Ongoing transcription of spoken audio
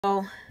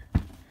So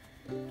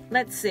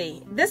let's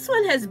see. This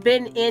one has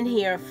been in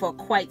here for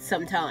quite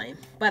some time,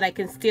 but I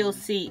can still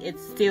see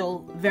it's still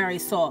very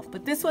soft.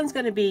 But this one's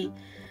going to be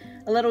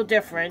a little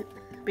different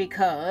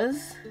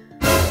because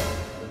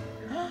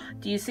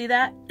do you see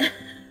that?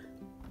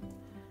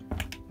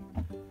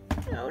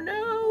 Oh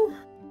no.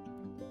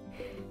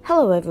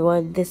 Hello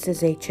everyone, this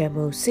is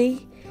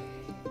H.M.O.C.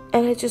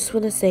 and I just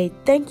want to say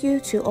thank you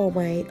to all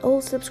my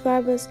old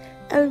subscribers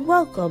and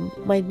welcome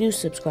my new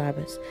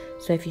subscribers.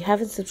 So if you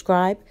haven't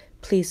subscribed,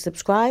 please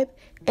subscribe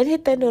and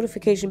hit that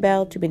notification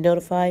bell to be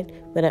notified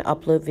when I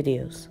upload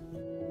videos.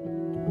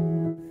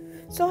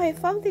 So I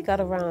finally got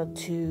around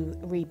to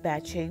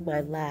rebatching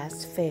my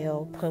last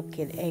failed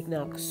pumpkin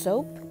eggnog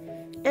soap,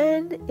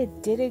 and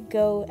it didn't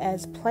go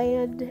as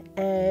planned,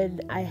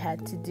 and I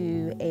had to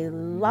do a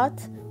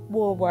lot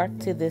more work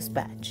to this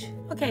batch.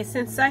 Okay,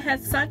 since I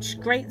had such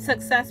great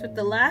success with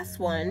the last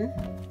one,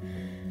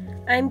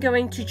 I'm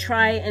going to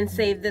try and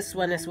save this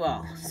one as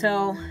well.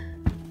 So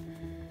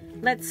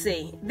let's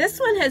see. This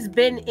one has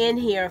been in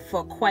here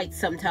for quite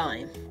some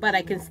time, but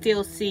I can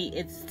still see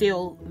it's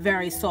still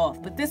very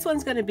soft. But this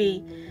one's going to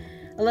be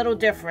a little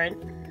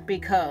different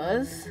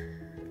because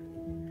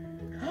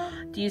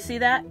do you see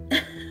that?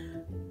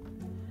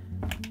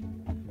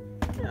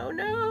 Oh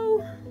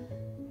no.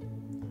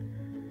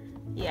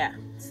 Yeah,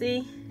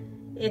 see?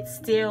 It's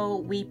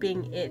still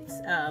weeping its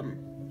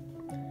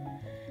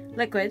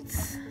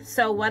liquids.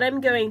 So what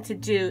I'm going to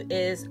do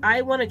is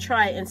I want to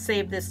try and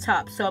save this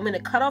top. So I'm going to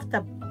cut off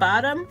the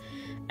bottom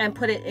and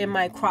put it in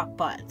my crock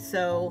pot.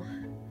 So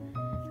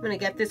I'm going to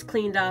get this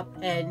cleaned up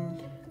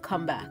and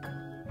come back.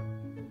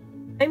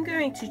 I'm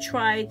going to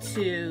try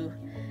to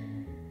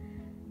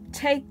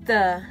take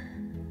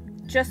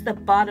just the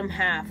bottom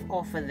half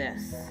off of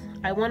this.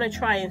 I want to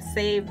try and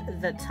save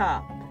the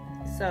top.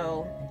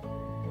 So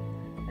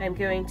I'm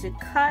going to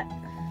cut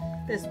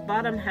this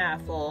bottom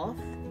half off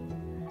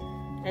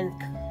and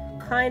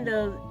kind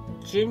of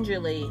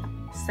gingerly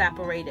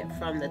separate it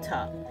from the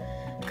top,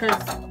 because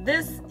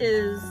this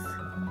is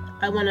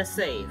I want to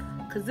save,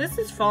 because this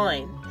is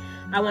fine.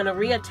 I want to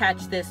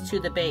reattach this to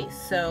the base,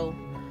 so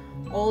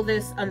all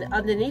this on the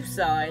underneath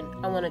side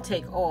I want to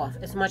take off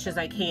as much as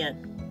I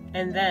can,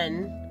 and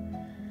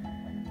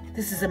then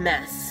this is a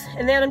mess.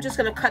 And then I'm just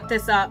going to cut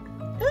this up.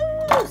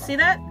 Ooh, see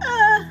that?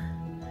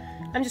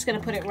 I'm just going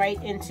to put it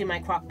right into my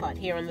crock pot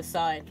here on the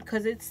side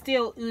because it's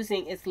still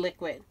oozing its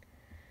liquid.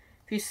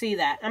 If you see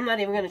that, I'm not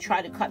even going to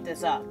try to cut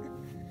this up.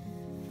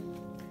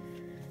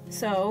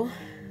 So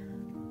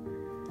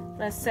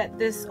let's set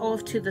this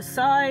off to the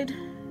side.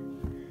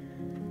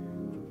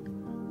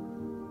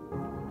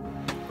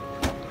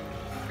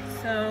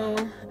 So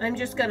I'm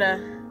just going to,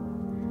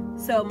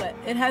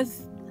 it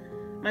has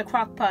my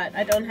crock pot.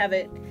 I don't have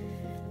it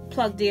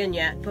plugged in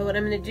yet, but what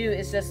I'm going to do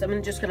is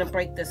I'm just going to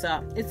break this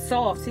up. It's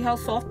soft. See how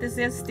soft this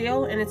is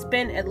still? And it's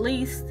been at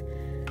least,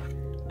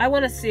 I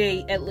want to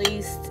say at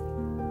least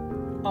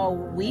a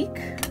week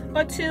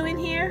or two in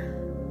here.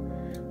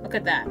 Look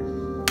at that.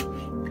 And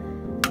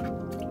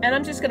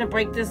I'm just going to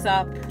break this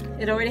up.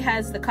 It already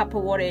has the cup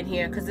of water in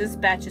here because this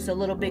batch is a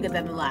little bigger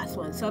than the last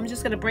one. So I'm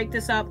just going to break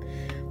this up,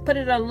 put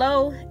it on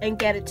low, and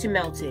get it to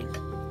melting.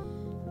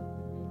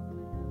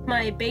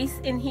 My base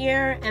in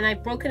here, and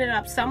I've broken it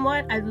up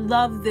somewhat. I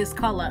love this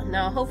color.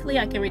 Now hopefully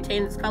I can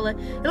retain this color.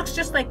 It looks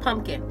just like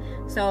pumpkin,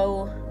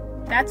 so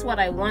that's what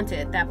I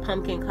wanted, that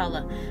pumpkin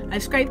color. I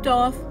scraped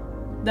off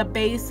the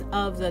base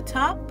of the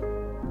top.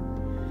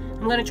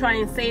 I'm going to try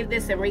and save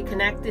this and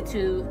reconnect it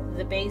to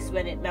the base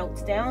when it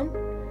melts down.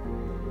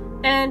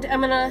 And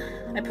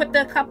I put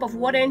the cup of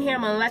water in here.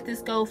 I'm going to let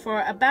this go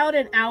for about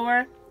an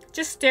hour,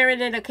 just stirring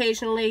it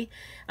occasionally.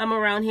 I'm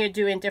around here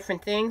doing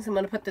different things. I'm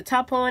going to put the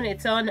top on.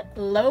 It's on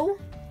low.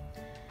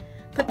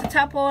 Put the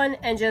top on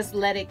and just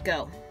let it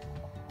go.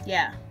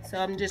 Yeah, so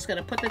I'm just going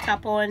to put the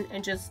top on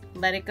and just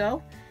let it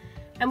go.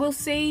 And we'll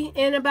see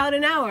in about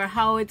an hour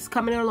how it's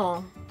coming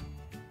along.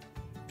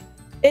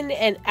 In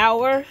an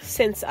hour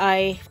since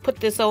I put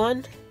this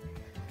on,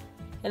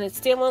 and it's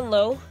still on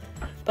low,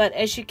 but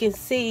as you can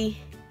see,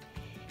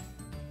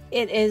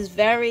 it is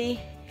very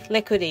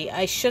liquidy.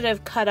 I should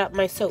have cut up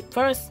my soap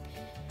first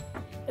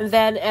and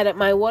then added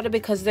my water,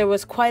 because there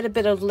was quite a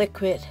bit of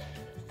liquid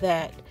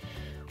that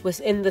was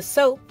in the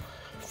soap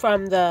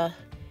from the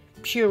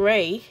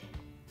puree,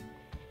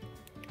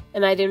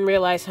 and I didn't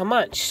realize how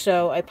much.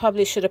 So I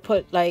probably should have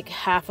put like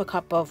half a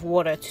cup of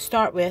water to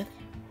start with,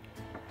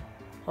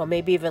 or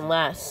maybe even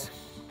less.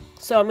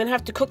 So I'm gonna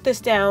have to cook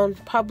this down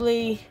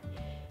probably,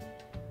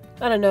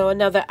 I don't know,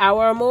 another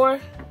hour or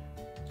more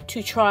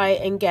to try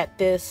and get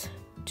this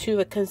to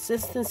a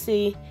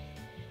consistency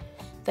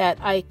that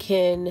I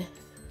can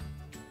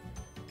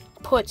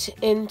put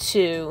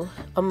into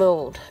a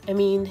mold.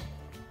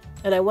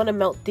 And I want to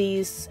melt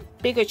these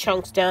bigger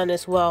chunks down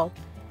as well.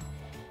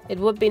 It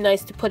would be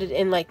nice to put it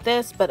in like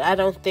this, but I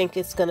don't think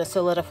it's going to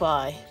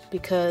solidify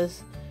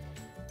because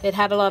it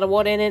had a lot of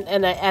water in it,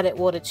 and I added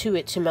water to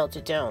it to melt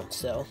it down.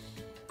 So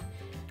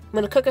I'm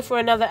going to cook it for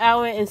another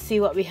hour and see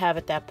what we have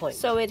at that point.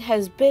 So it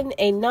has been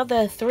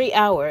another 3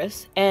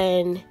 hours,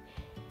 and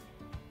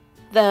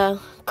the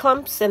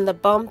clumps and the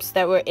bumps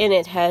that were in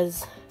it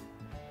has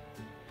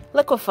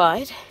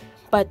liquefied,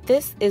 but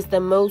this is the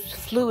most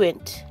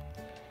fluent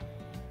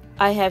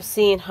I have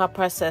seen hot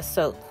process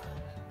soap.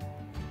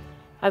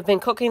 I've been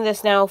cooking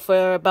this now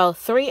for about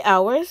 3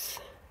 hours,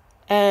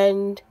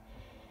 and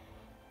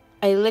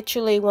I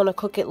literally want to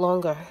cook it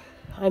longer.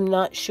 I'm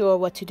not sure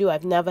what to do.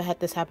 I've never had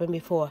this happen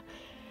before.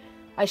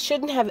 I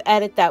shouldn't have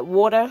added that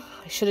water.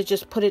 I should have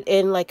just put it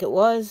in like it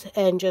was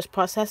and just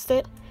processed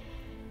it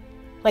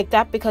like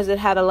that, because it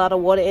had a lot of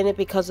water in it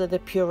because of the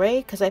puree,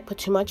 because I put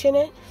too much in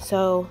it.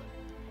 So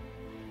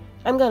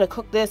I'm going to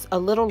cook this a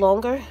little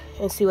longer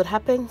and see what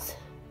happens.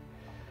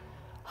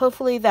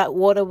 Hopefully that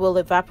water will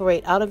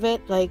evaporate out of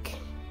it. Like,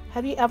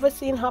 have you ever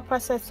seen hot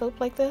processed soap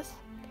like this?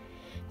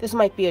 This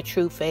might be a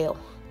true fail.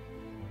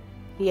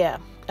 Yeah,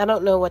 I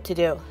don't know what to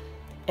do.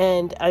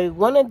 And I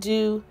want to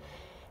do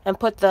and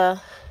put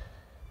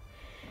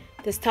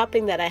this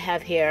topping that I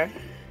have here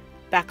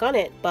back on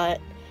it, but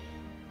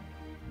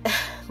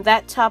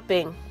that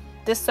topping,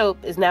 this soap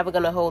is never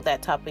going to hold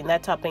that topping.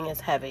 That topping is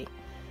heavy.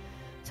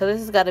 So this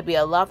has got to be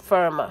a lot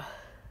firmer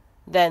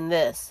than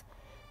this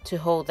to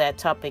hold that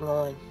topping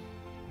on.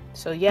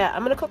 So yeah,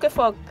 I'm going to cook it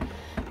for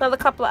another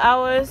couple of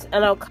hours,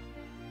 and I'll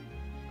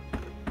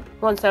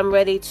once I'm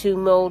ready to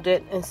mold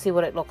it and see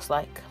what it looks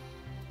like.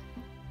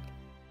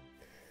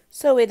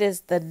 So it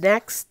is the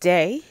next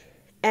day,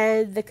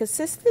 and the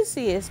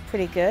consistency is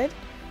pretty good,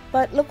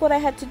 but look what I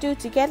had to do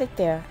to get it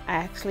there. I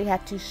actually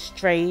had to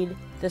strain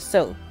the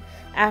soap.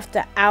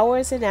 After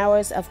hours and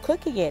hours of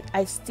cooking it,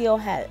 I still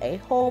had a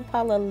whole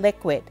pile of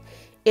liquid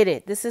in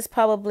it. This is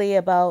probably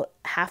about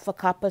half a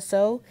cup or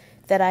so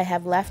that I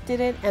have left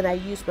in it, and I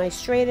used my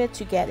strainer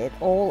to get it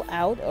all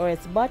out, or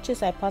as much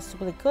as I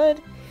possibly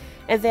could.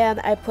 And then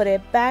I put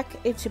it back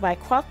into my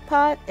crock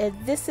pot, and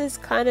this is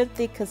kind of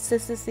the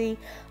consistency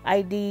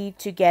I need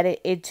to get it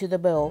into the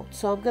mold.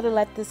 So I'm going to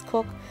let this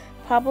cook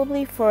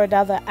probably for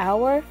another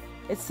hour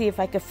and see if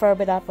I can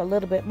firm it up a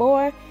little bit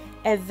more.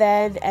 And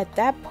then at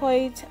that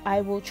point,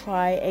 I will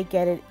try and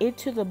get it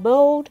into the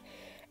mold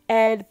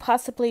and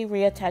possibly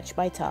reattach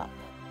my top.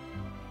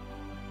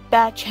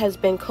 Batch has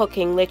been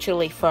cooking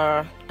literally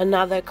for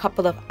another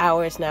couple of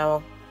hours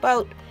now,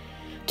 about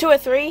 2 or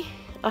 3.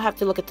 I'll have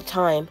to look at the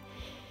time.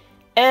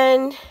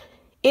 And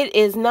it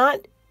is not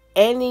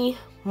any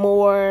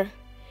more,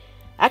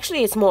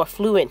 actually it's more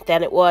fluent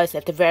than it was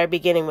at the very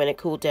beginning when it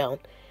cooled down.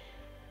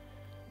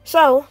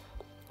 So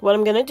what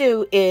I'm going to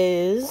do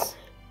is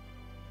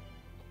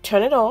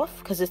turn it off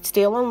because it's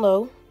still on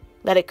low,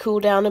 let it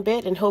cool down a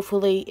bit, and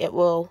hopefully it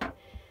will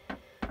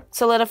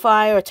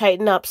solidify or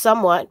tighten up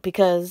somewhat,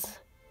 because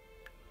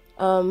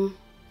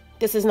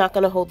this is not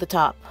going to hold the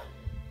top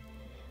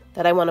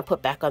that I want to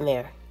put back on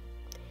there.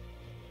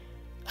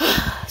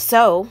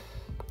 So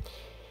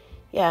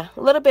yeah,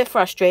 a little bit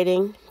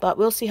frustrating, but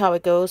we'll see how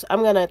it goes.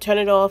 I'm going to turn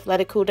it off,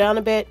 let it cool down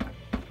a bit,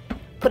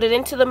 put it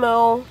into the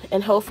mold,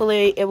 and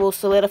hopefully it will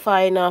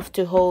solidify enough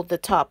to hold the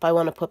top I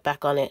want to put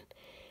back on it.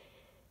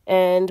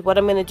 And what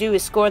I'm going to do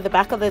is score the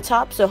back of the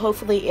top, so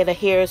hopefully it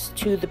adheres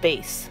to the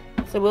base.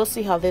 So we'll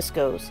see how this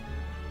goes.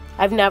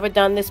 I've never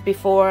done this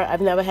before.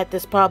 I've never had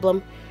this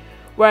problem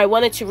where I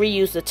wanted to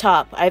reuse the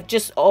top. I've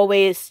just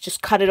always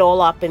just cut it all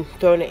up and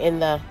thrown it in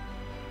the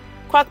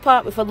crock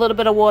pot with a little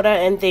bit of water,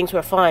 and things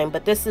were fine.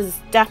 But this is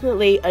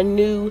definitely a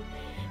new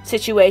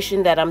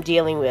situation that I'm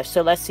dealing with,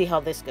 so let's see how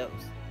this goes.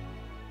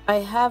 I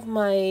have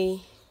my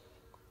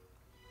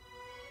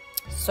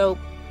soap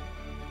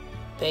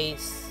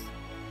base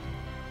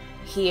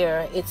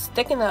here. It's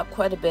thickened up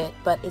quite a bit,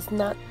 but it's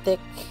not thick,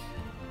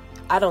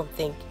 I don't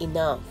think,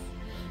 enough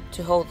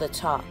to hold the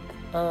top.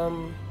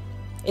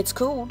 It's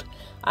cooled.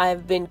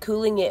 I've been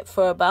cooling it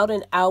for about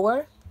an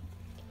hour,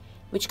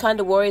 which kind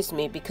of worries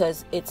me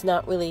because it's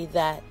not really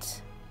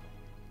that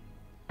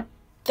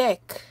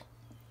thick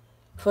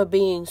for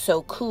being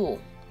so cool.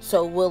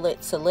 So will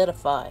it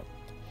solidify?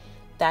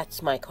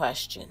 That's my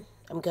question.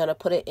 I'm going to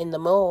put it in the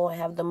mold. I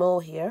have the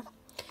mold here.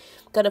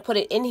 I'm going to put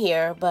it in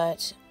here,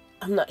 but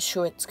I'm not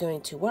sure it's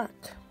going to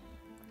work.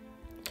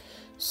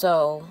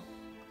 So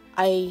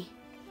I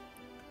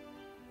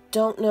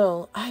don't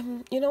know.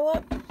 You know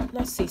what?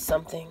 Let's see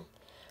something.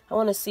 I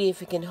want to see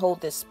if it can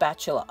hold this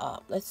spatula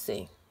up. Let's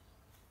see.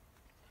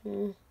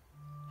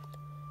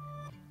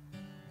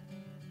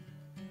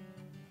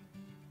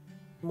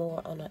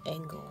 More on an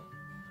angle.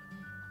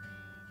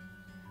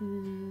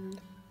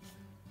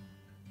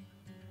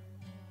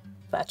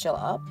 Spatula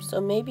up, so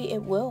maybe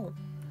it will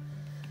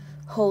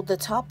hold the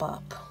top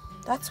up.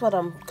 That's what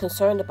I'm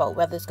concerned about,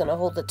 whether it's going to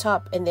hold the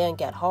top and then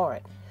get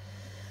hard.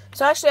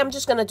 So actually, I'm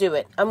just going to do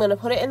it. I'm going to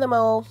put it in the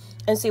mold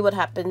and see what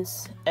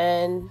happens,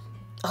 and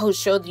I'll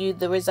show you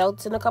the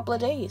results in a couple of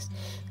days.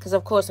 Because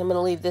of course I'm going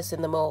to leave this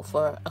in the mold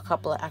for a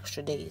couple of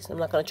extra days. I'm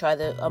not going to try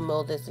to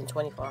mold this in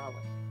 24 hours.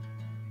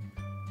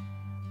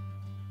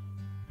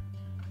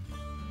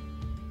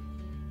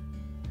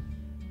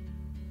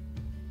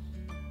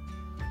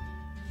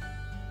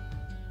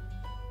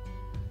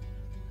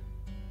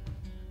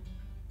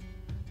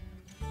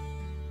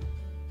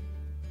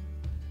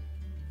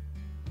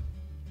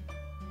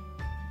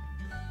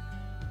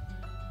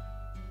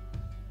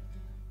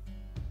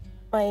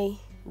 My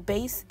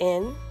base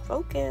in,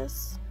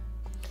 focus.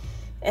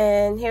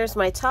 And here's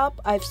my top.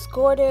 I've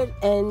scored it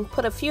and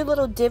put a few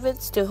little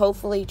divots to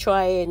hopefully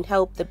try and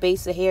help the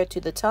base adhere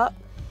to the top.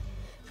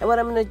 And what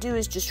I'm going to do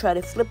is just try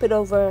to flip it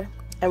over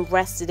and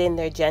rest it in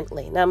there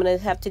gently. Now I'm going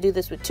to have to do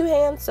this with 2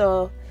 hands,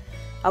 so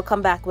I'll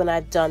come back when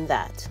I've done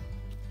that.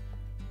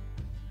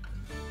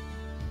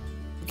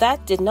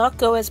 That did not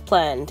go as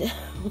planned.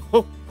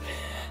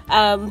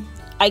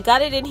 I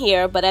got it in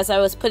here, but as I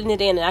was putting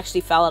it in, it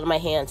actually fell out of my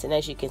hands, and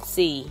as you can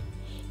see,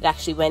 it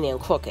actually went in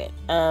crooked.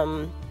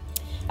 I'm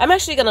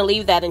actually going to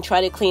leave that and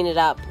try to clean it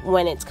up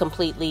when it's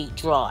completely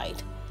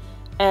dried.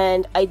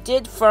 And I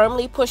did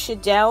firmly push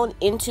it down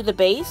into the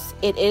base.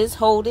 It is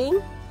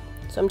holding,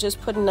 so I'm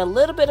just putting a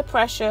little bit of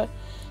pressure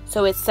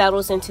so it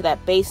settles into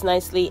that base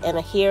nicely and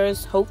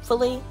adheres,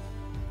 hopefully.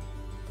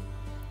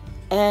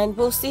 And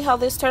we'll see how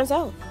this turns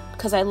out,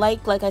 because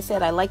like I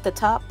said, I like the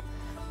top,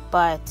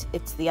 but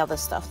it's the other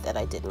stuff that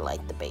I didn't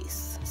like, the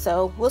base.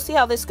 So we'll see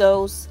how this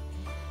goes.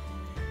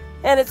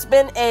 And it's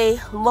been a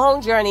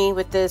long journey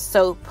with this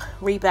soap,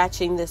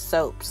 rebatching this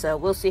soap, so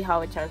we'll see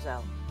how it turns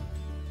out.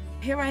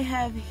 Here I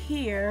have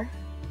here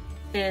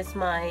is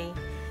my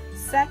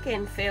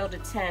second failed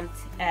attempt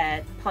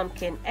at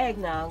pumpkin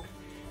eggnog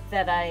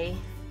that I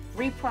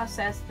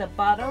reprocessed the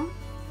bottom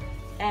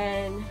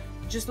and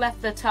just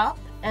left the top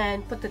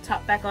and put the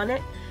top back on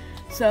it.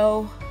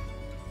 So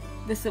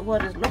this is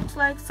what it looks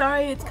like.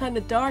 Sorry, it's kind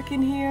of dark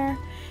in here.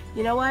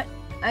 You know what?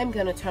 I'm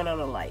gonna turn on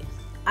a light.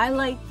 I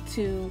like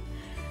to,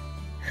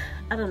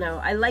 I don't know,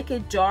 I like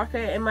it darker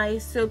in my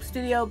soap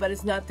studio, but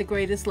it's not the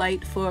greatest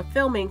light for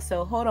filming,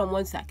 so hold on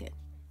one second.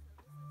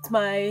 It's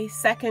my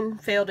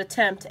second failed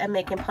attempt at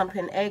making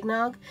pumpkin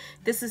eggnog.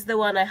 This is the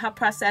one I hot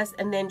processed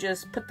and then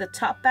just put the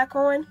top back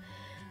on.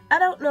 I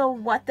don't know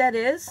what that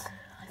is.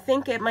 I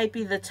think it might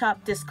be the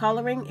top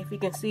discoloring. If you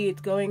can see,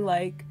 it's going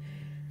like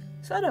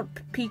sort of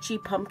peachy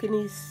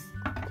pumpkin-y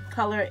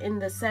color in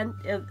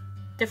the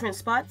different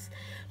spots.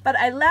 But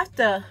I left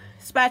the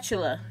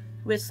spatula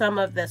with some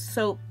of the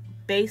soap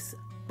base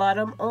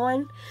bottom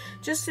on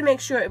just to make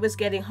sure it was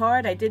getting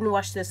hard. I didn't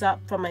wash this up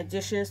from my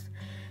dishes,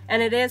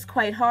 and it is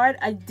quite hard.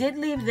 I did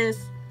leave this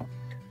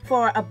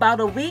for about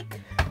a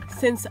week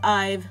since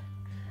I've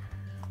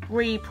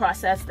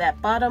reprocessed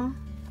that bottom,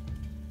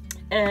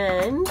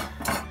 and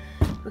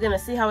we're gonna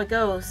see how it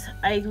goes.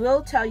 I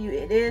will tell you,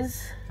 it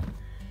is,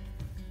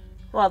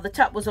 well, the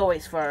top was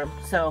always firm,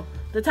 so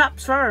the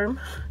top's firm,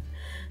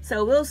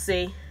 so we'll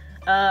see.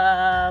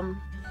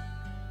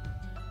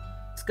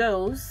 This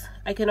goes.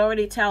 I can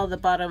already tell the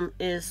bottom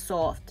is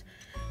soft.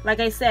 Like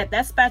I said,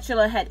 that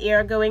spatula had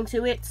air going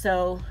to it,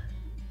 so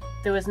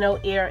there was no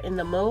air in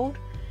the mold,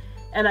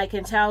 and I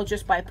can tell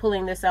just by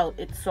pulling this out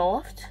it's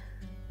soft.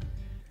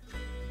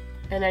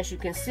 And as you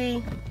can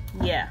see,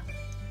 yeah,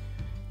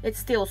 it's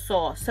still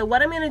soft. So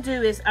what I'm going to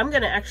do is I'm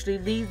going to actually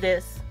leave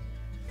this,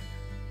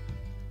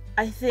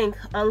 I think,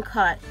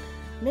 uncut.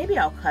 Maybe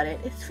I'll cut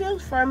it. It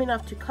feels firm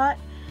enough to cut,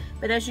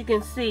 but as you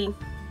can see,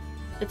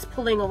 it's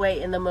pulling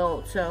away in the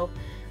mold. So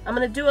I'm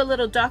going to do a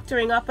little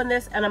doctoring up on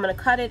this, and I'm going to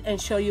cut it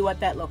and show you what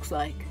that looks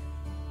like.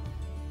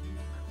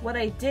 What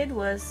I did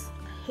was,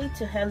 I hate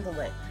to handle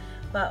it,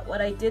 but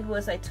what I did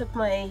was I took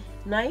my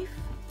knife,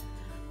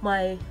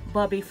 my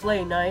Bobby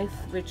Flay knife,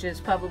 which is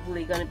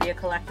probably going to be a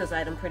collector's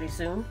item pretty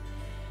soon,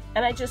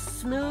 and I just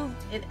smoothed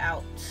it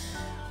out,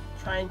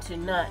 trying to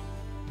not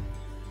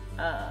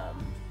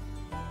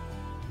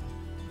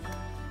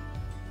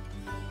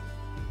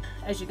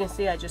as you can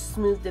see, I just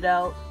smoothed it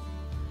out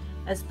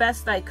as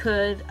best I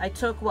could. I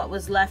took what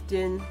was left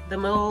in the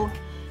mold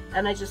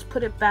and I just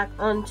put it back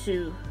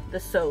onto the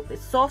soap.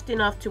 It's soft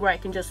enough to where I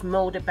can just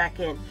mold it back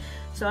in.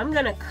 So I'm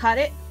gonna cut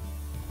it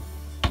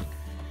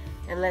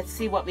and let's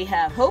see what we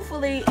have.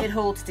 Hopefully it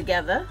holds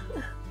together.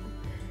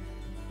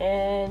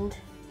 And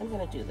I'm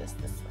gonna do this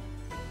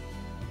way.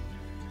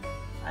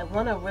 I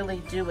want to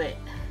really do it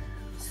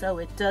so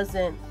it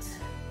doesn't,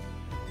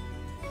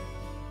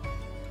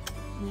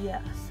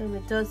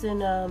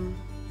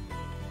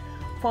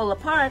 fall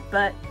apart,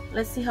 but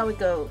let's see how it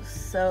goes.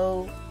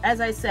 So as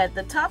I said,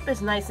 the top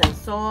is nice and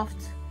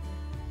soft,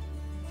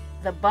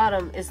 the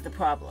bottom is the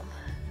problem.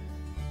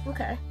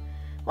 Okay,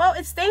 well,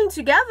 it's staying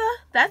together.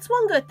 That's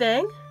one good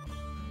thing.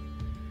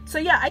 So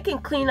yeah, I can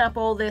clean up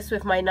all this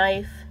with my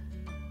knife.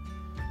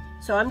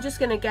 So I'm just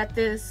gonna get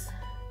this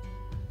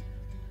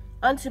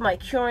onto my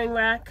curing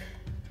rack.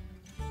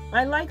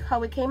 I like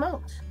how it came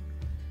out.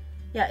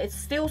 Yeah, it's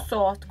still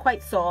soft,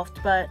 quite soft,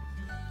 but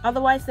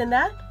otherwise than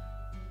that,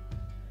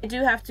 I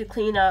do have to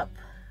clean up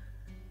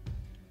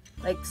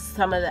like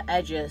some of the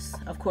edges.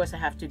 Of course I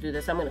have to do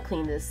this. I'm gonna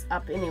clean this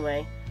up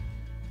anyway.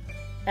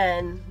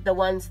 And the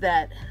ones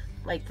that,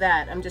 like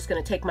that, I'm just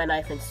gonna take my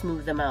knife and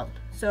smooth them out.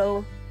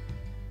 So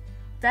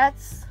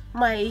that's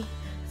my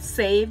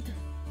saved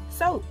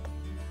soap.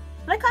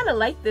 And I kind of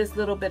like this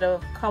little bit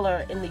of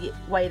color in the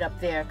white up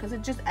there because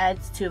it just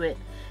adds to it.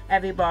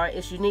 Every bar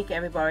is unique,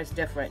 every bar is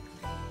different.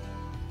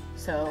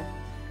 So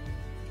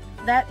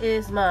that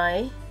is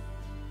my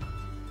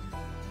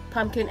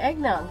pumpkin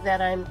eggnog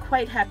that I'm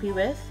quite happy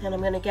with, and I'm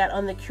going to get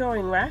on the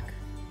curing rack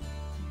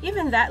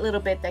even that little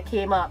bit that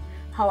came up,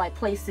 how I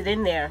placed it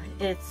in there,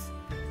 it's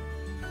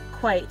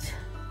quite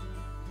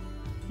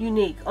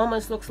unique.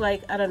 Almost looks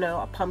like, I don't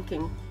know, a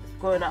pumpkin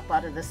growing up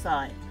out of the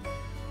side.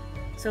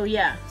 So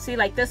yeah, see,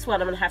 like this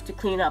one I'm gonna have to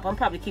clean up. I'll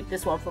probably keep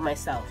this one for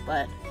myself,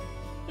 but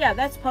yeah,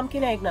 that's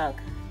pumpkin eggnog.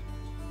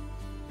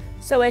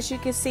 So as you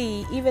can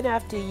see, even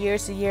after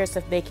years and years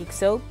of making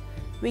soap,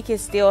 we can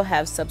still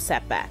have some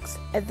setbacks,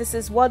 and this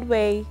is one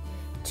way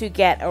to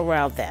get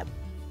around them.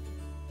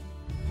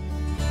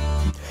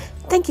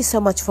 Thank you so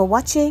much for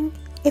watching.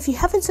 If you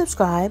haven't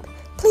subscribed,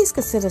 please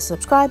consider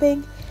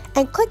subscribing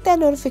and click that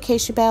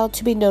notification bell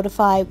to be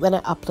notified when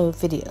I upload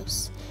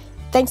videos.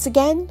 Thanks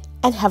again,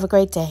 and have a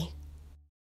great day.